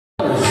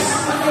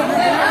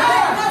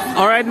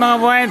Alright mga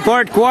buwan,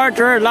 fourth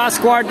quarter,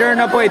 last quarter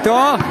na po ito.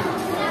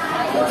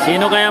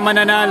 Sino kaya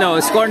mananalo?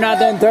 Score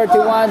natin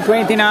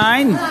 31-29.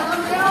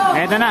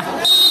 Eto na.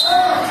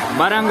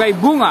 Barangay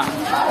Bunga,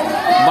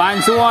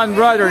 Bansuhan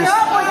Brothers.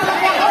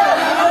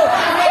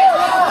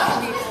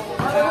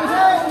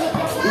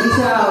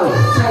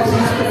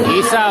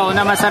 Isaw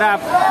na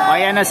masarap.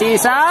 Ayan na si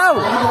Isaw.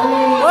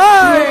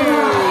 Oy!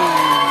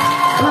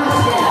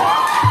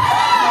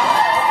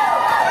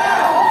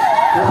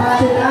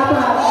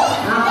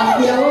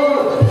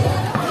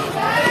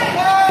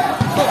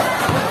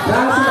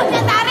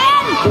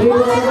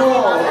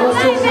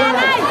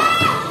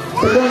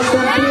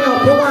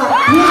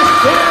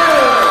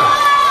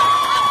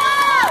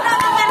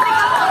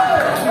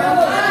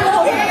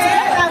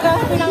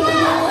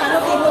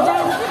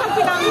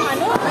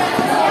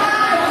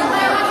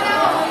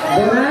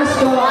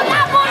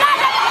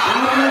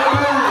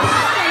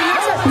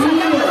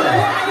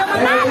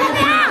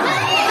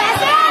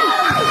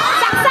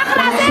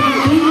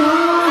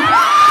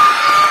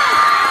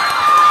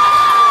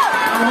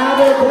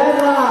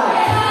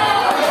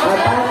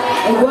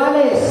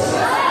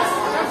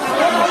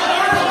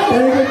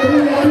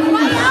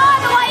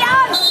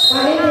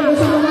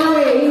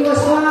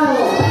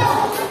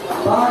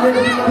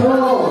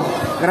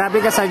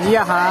 Grabe ka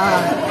sadya ha.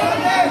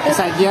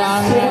 Sadya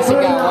ang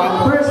sigawan.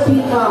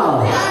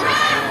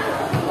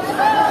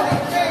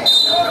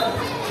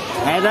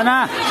 Ito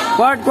na.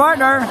 Fourth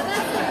quarter.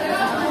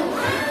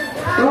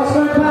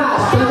 Crossbar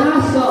pass.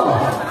 Panasco.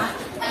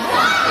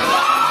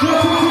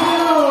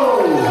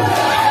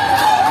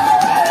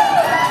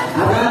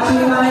 Agachi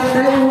main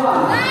Daiwa.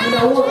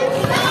 Ilawod.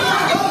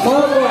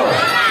 Mogo.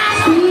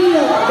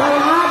 Steal. By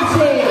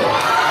Abse.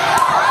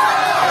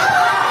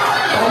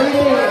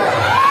 Kalite.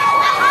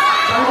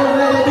 By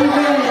the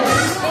defense.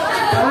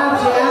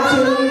 Abse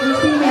looking for his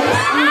teammates.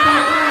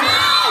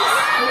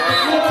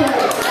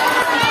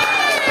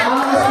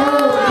 Thomas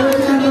Rose,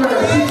 jersey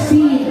number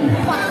 16.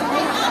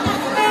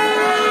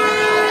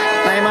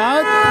 Time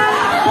out.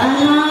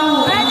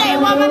 Pwede,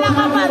 huwag na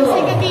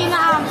nakapansin ka di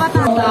na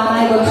patay.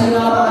 Tahanay kung sino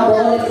ang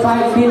makabulit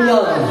 5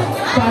 million.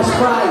 Cash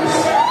prize.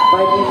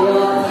 5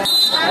 million.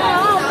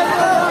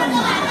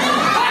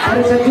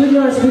 Para sa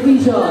juniors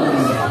division.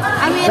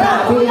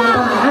 Grabe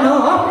naman. Ano?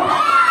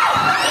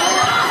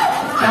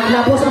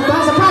 Naglapos ang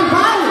pasa. Pal!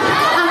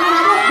 Ang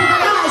nanalo.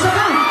 Bukaka. Isa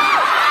ka.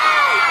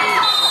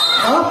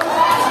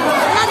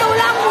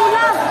 Nadulang.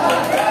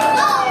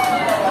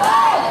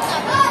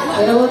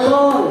 Ilawod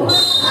tol.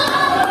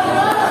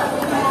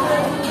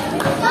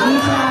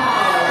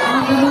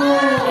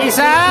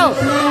 Isaw!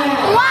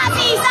 What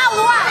is a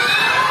what?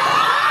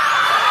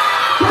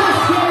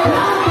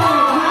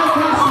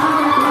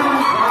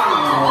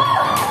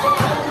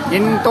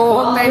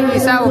 Intuhog na yung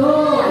Isaw.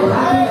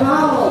 Happy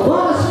foul.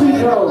 Bonus free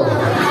throw.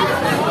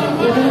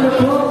 Giving the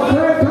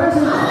third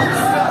personal.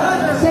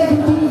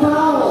 Second team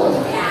foul.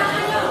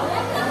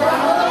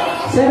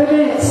 7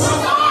 minutes.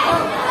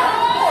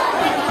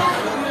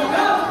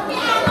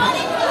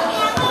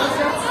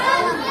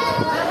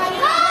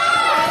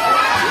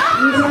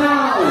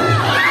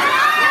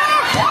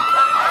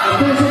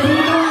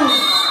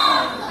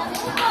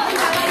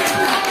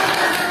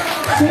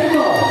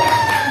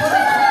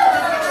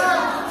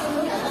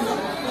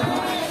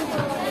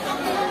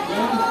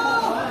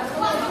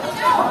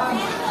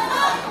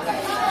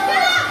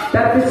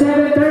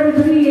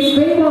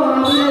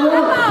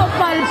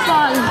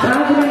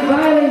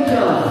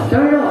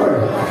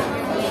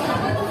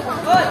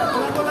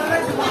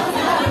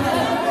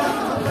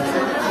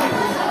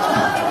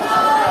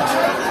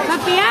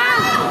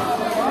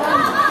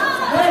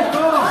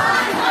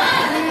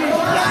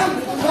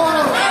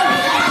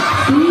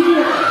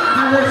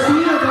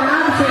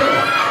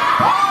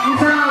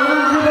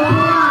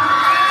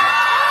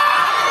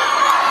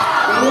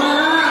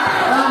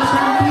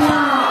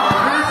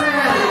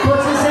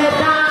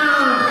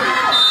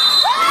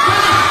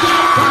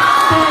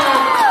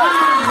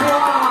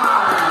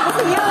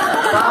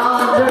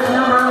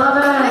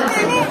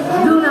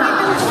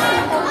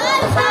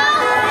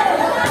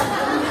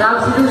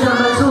 Substitution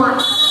Bansuhan.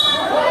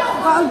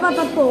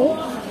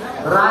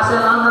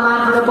 Russell on the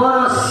line for the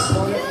bonus.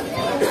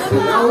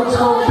 The old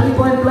school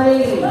 3-point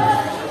play.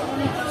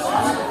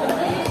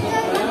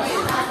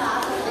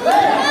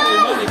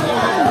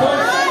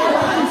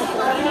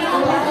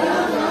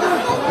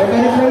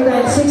 Remaining play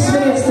time 6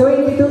 minutes to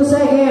 82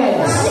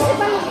 seconds.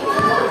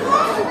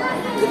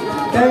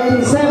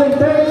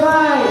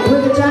 37-35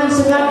 with a chance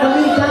to cut the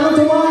lead down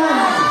to 1.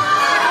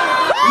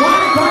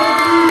 1 point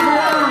lead na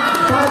lang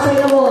para sa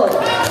Ilawod.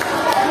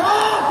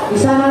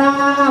 Isa na lang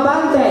ang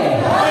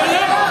abante.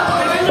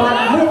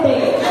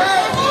 Panghiti.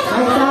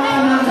 May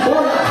tayo ng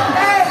bola.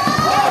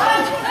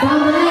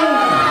 Panghiti.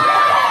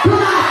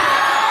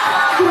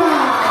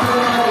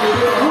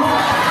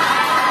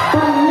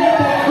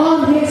 Panghiti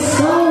on his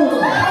zone.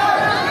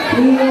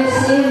 He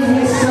is in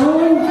his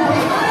zone.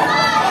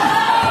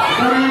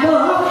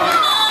 Ganado.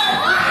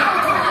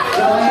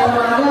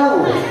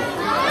 Ganado.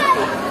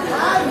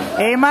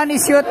 Hey man,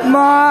 i-shoot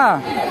mo.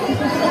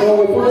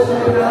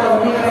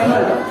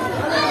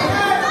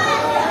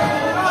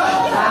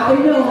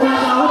 Sabi nyo,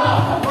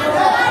 knockout.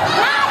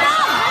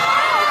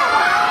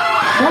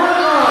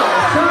 Marco,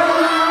 sorry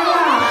na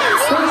kaya.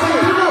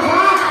 Constantino,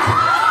 back.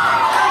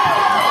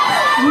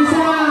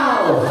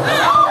 Isao.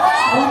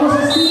 Almost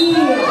a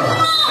steal.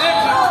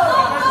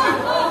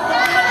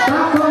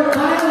 Backward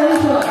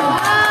violation.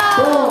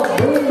 Boom,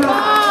 bring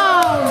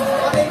back.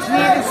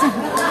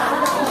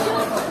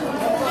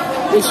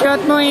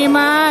 I-shot mo,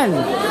 Iman.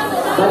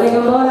 Balik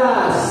ang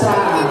bola sa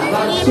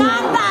Bansuhan.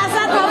 Iman, taas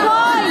at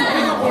baboy!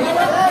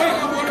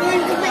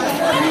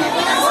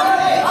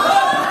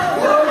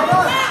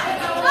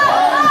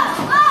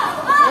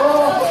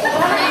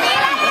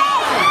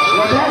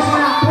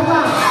 Ledesma,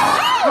 Puma.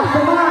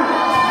 Puma.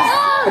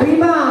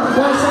 Rebound,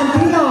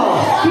 Constantino.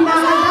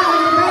 Pinakanta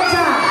ang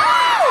depensa.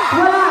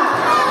 Wala.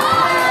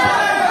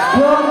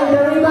 Yun the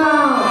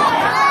rebound.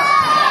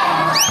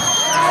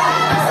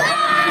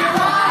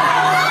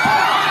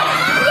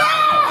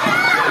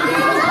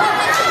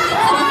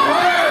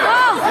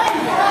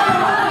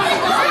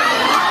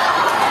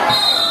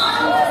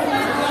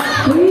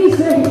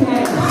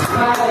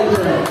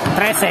 Violation.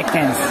 3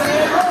 seconds.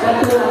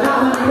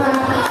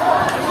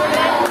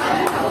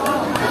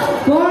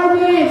 4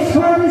 minutes,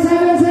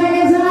 47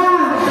 seconds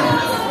lang.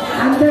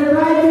 Under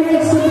 5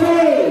 minutes to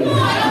play.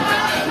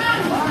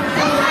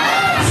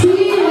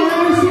 Steal,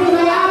 another steal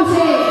by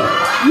Amsi.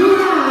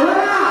 Yuna,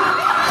 wala.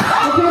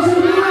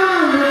 Offensive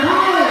rebound,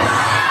 Capiz.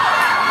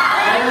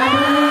 Wala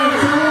pa rin,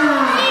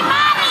 sayang.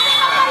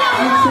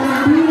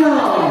 Constantino.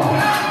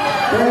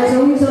 There's a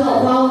whistle,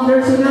 foul,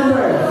 there's a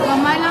number.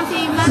 Kamay lang si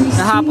Iman.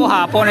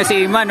 Nahapo-hapo na si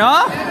Iman,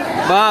 oh.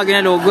 Ba,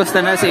 ginalugos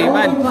na si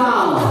Iman.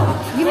 Foul.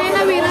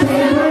 Ginanawiran.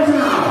 Second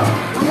personal.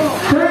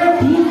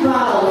 13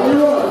 foul.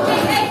 Ilawod.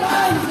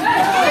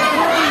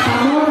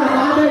 Zamora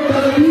bothered by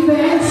the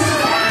defense.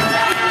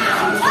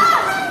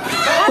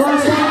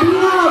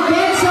 Constantino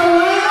gets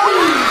away.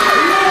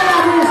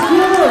 That is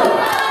good.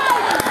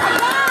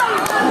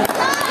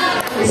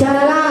 Isa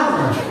na lang.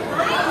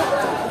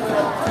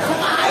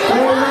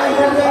 Very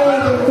nice play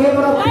in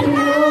favor of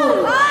Ilawod.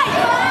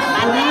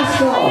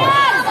 Velasco.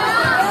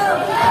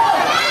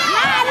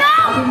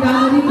 Up and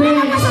down the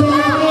defense.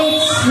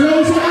 Penetrates.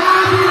 Lays it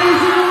up.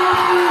 Lays it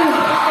up.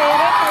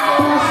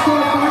 Pasco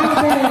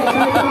connected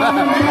by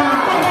coming down.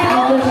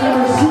 Numbers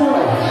number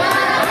 0.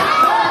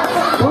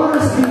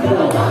 Bonus video.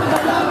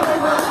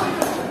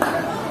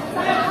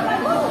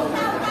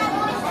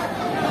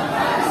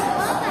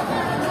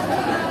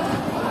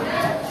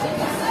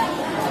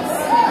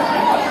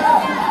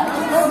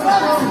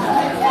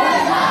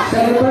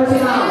 Second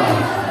personal.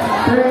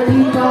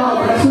 13 foul.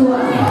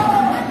 Bansuhan.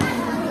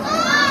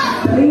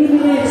 3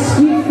 minutes,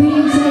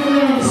 15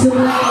 seconds to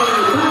play.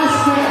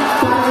 Basket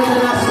para kay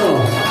Velasco.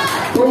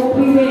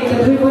 Completing the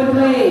 3-point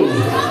play.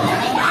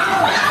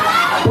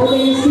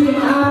 Putting his team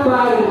up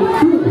by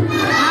 2.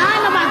 Ah,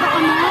 nabata ka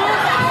mo.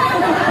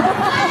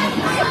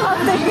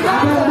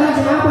 Apat na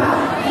sa apat.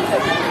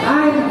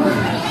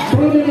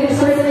 3 minutes,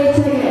 38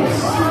 seconds.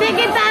 Hindi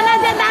kita na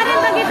dyan narin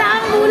pagkita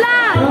ang mula.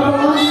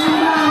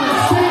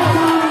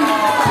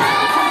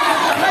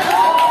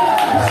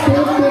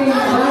 Stepping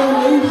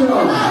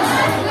violation.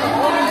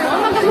 Ang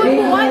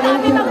magkabubuhay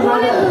namin ang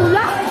mula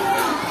mula.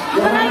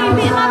 Parang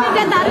hindi namin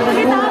dyan narin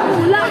pagkita ang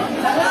mula.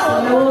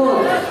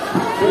 Ilawod.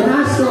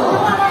 Velasco.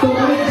 To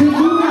Brgy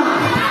Bunga.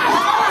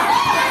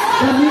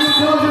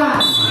 Minnesota.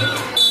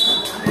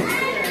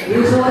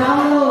 Minnesota.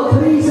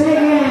 3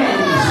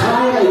 seconds.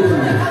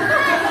 Violation.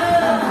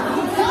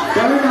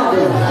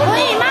 Turnover.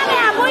 Uy, mami,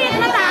 aboy at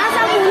mataas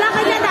ang mula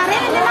kanya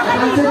narin. Hindi na Answer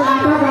kanito.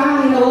 apa ba,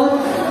 Ilawod?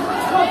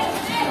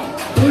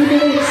 3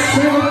 minutes,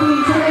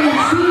 17 seconds.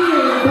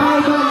 Steal by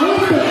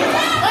Valente.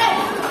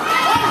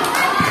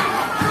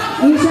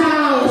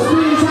 Isaw,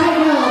 spin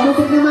cycle.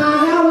 Muntik na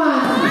maagawan.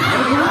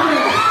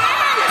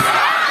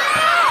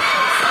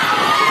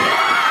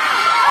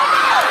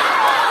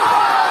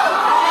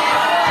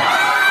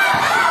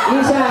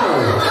 Isaw.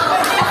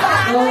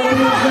 No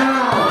things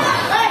down.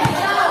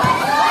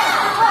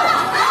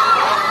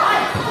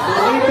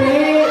 Valente,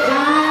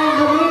 dahil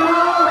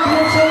Camilo.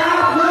 Close it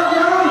up. Good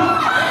job.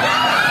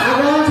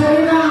 Agawan sa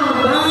rebound.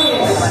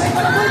 Bias.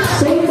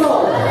 Same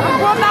ball.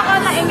 Ako baka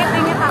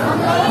naingit-ingit ako.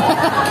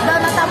 Daw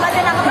nataba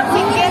din ako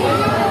magsingit.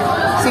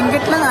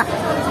 Singgit lang, ah.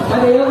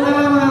 Padayong na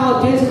mga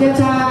audience dyan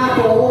sa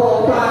po.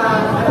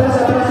 Atras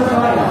sa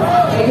kamay.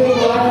 Okay,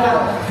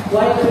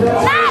 one to the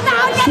Na,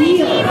 taon ka ni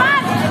si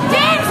Iman.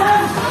 James!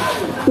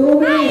 2 Ay,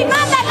 minutes.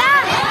 Iman, dala.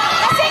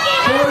 Sige,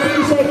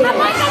 14 seconds.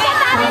 aboy ka dyan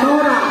narin.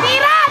 Zamora.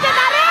 Tira, dyan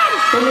narin.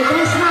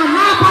 Ledesma,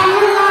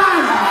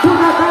 napayungan.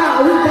 Bumaba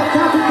with the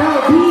capital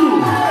B.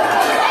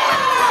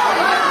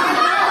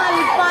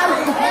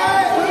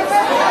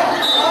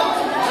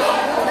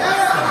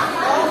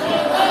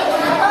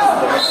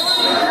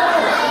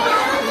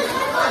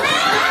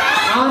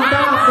 On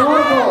top,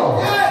 Borgo.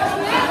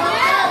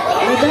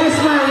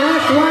 Ledesma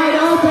left wide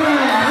open.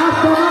 Off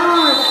the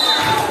mark.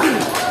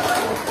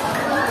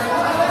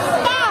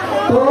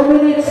 4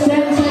 minutes,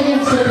 10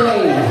 seconds to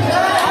play.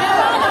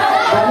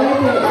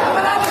 Valente.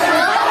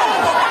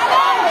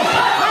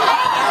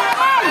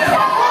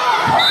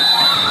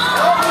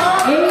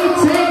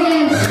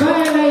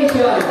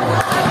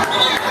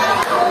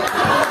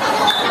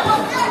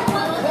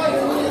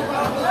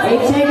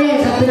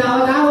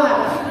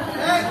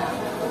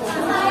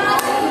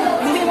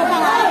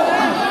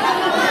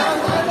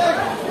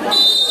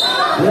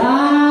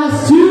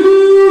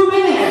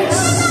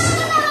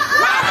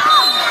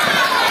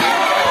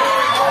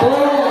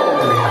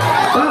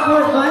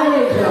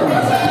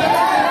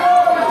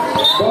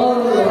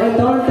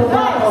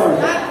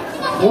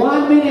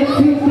 1 minute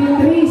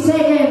 53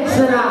 seconds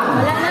na lang.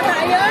 Wala na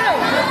tayo.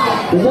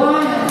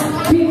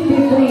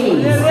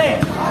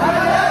 1:53.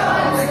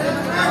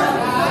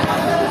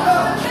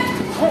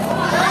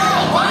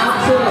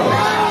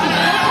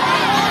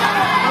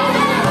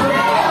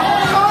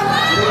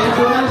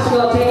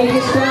 Taking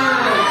his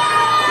time.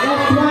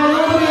 Left wide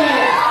open.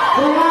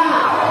 Wala.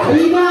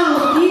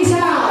 Rebound.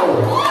 Isaw.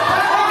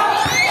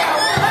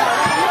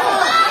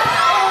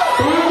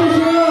 Time to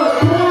shoot.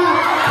 Drop.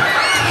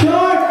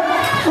 Short.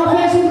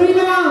 Offensive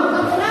rebound.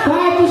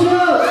 5 to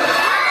shoot.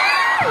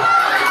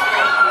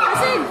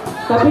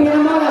 Tapi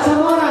ng bola sa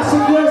Mora.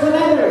 Secures the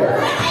letter.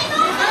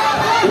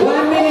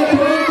 1 minute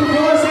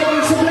 24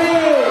 seconds to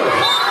play.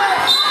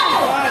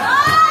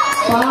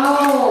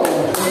 Foul.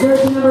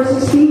 Jersey number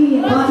 16.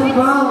 Bottom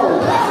foul.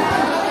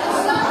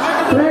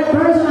 Third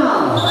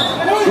personal.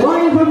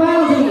 Warning for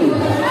penalty.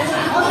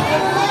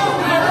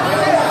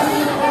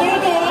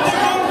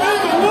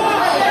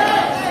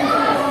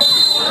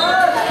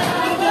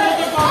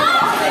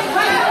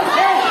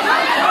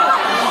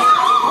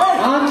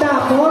 On the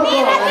fourth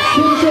ball.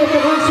 Pinche to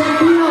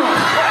Constantino.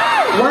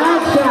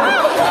 Wild shot.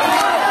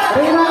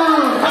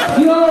 Rebound.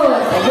 Good.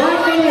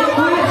 1 minute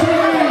 5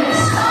 seconds.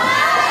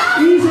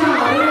 Isa.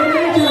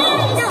 Derecho.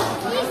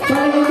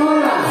 Paling ang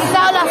bola.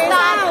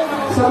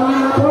 Sa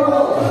mga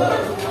purple.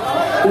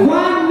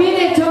 1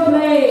 minute to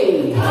play.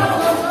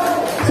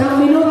 Isang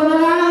minuto na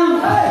lang.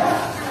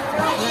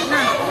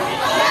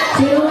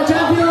 Sino ang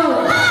champion?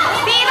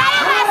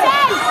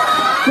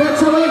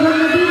 Gets away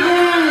from the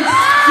defense.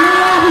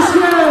 Yeah, he's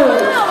good.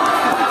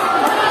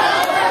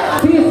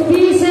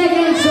 50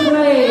 seconds to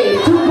play.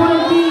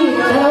 2-point lead.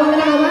 Dalawa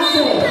na lang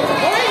abante.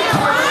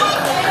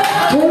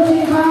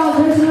 14 foul.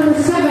 There's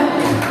number 7.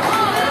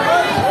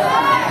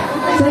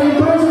 Second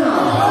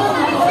personal.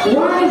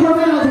 Warning for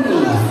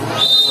penalty.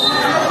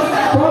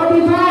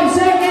 45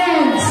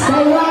 seconds.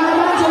 Kaya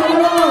naman sa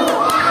loob.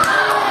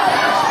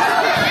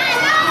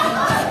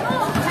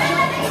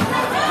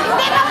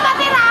 Hindi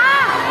magpatira.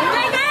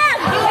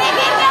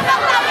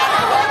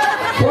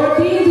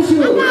 14 to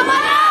shoot.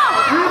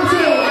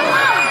 Absent.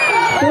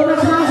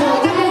 Thomas Maso,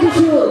 10 to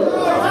shoot.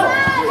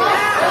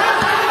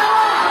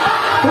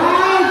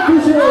 5 to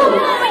shoot.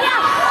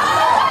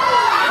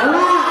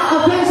 Wala.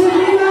 Offensive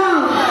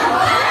rebound.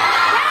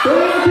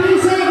 23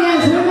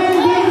 seconds.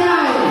 Remaining game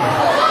time.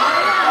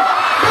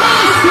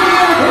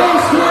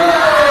 Basket.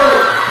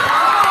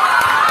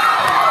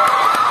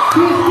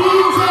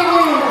 15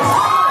 seconds.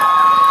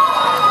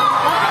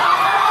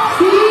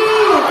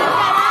 Steal.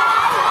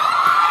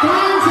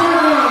 10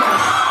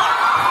 seconds.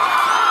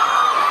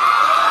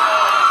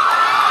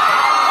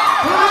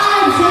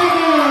 5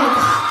 seconds.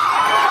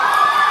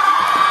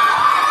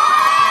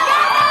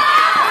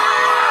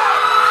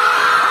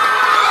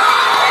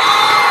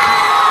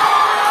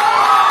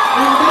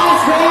 And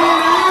that's the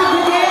end of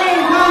the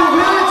game.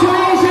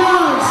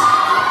 Congratulations.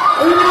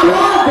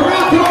 Ilawod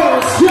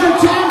Rockets, your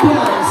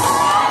champions.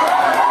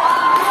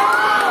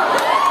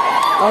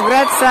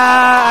 Congrats sa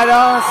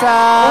sa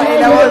And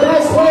Ilawod. the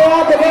best player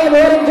of the game,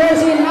 wearing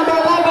jersey number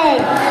 11.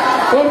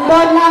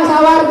 Inbound lang sa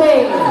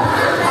awarding.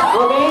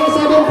 Okay,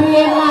 7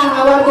 p.m. lang,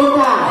 awarding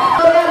na.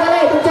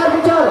 Dali,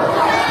 picture.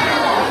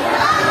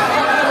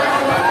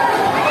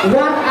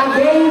 What a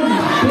game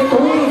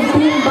between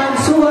Team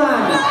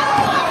Bansuhan.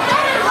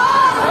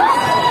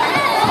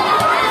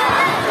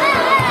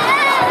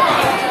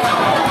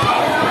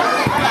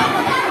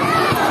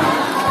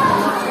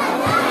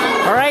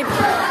 Alright.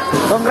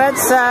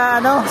 Congrats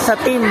sa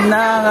team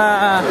ng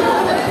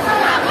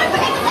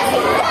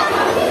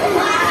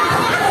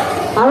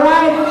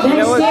Alright, next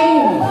Ilawod.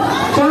 game.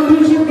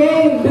 Championship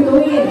game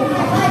between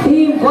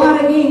Team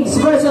Bunga Kings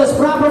versus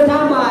Proper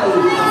Tambay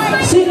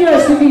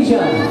Seniors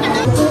Division.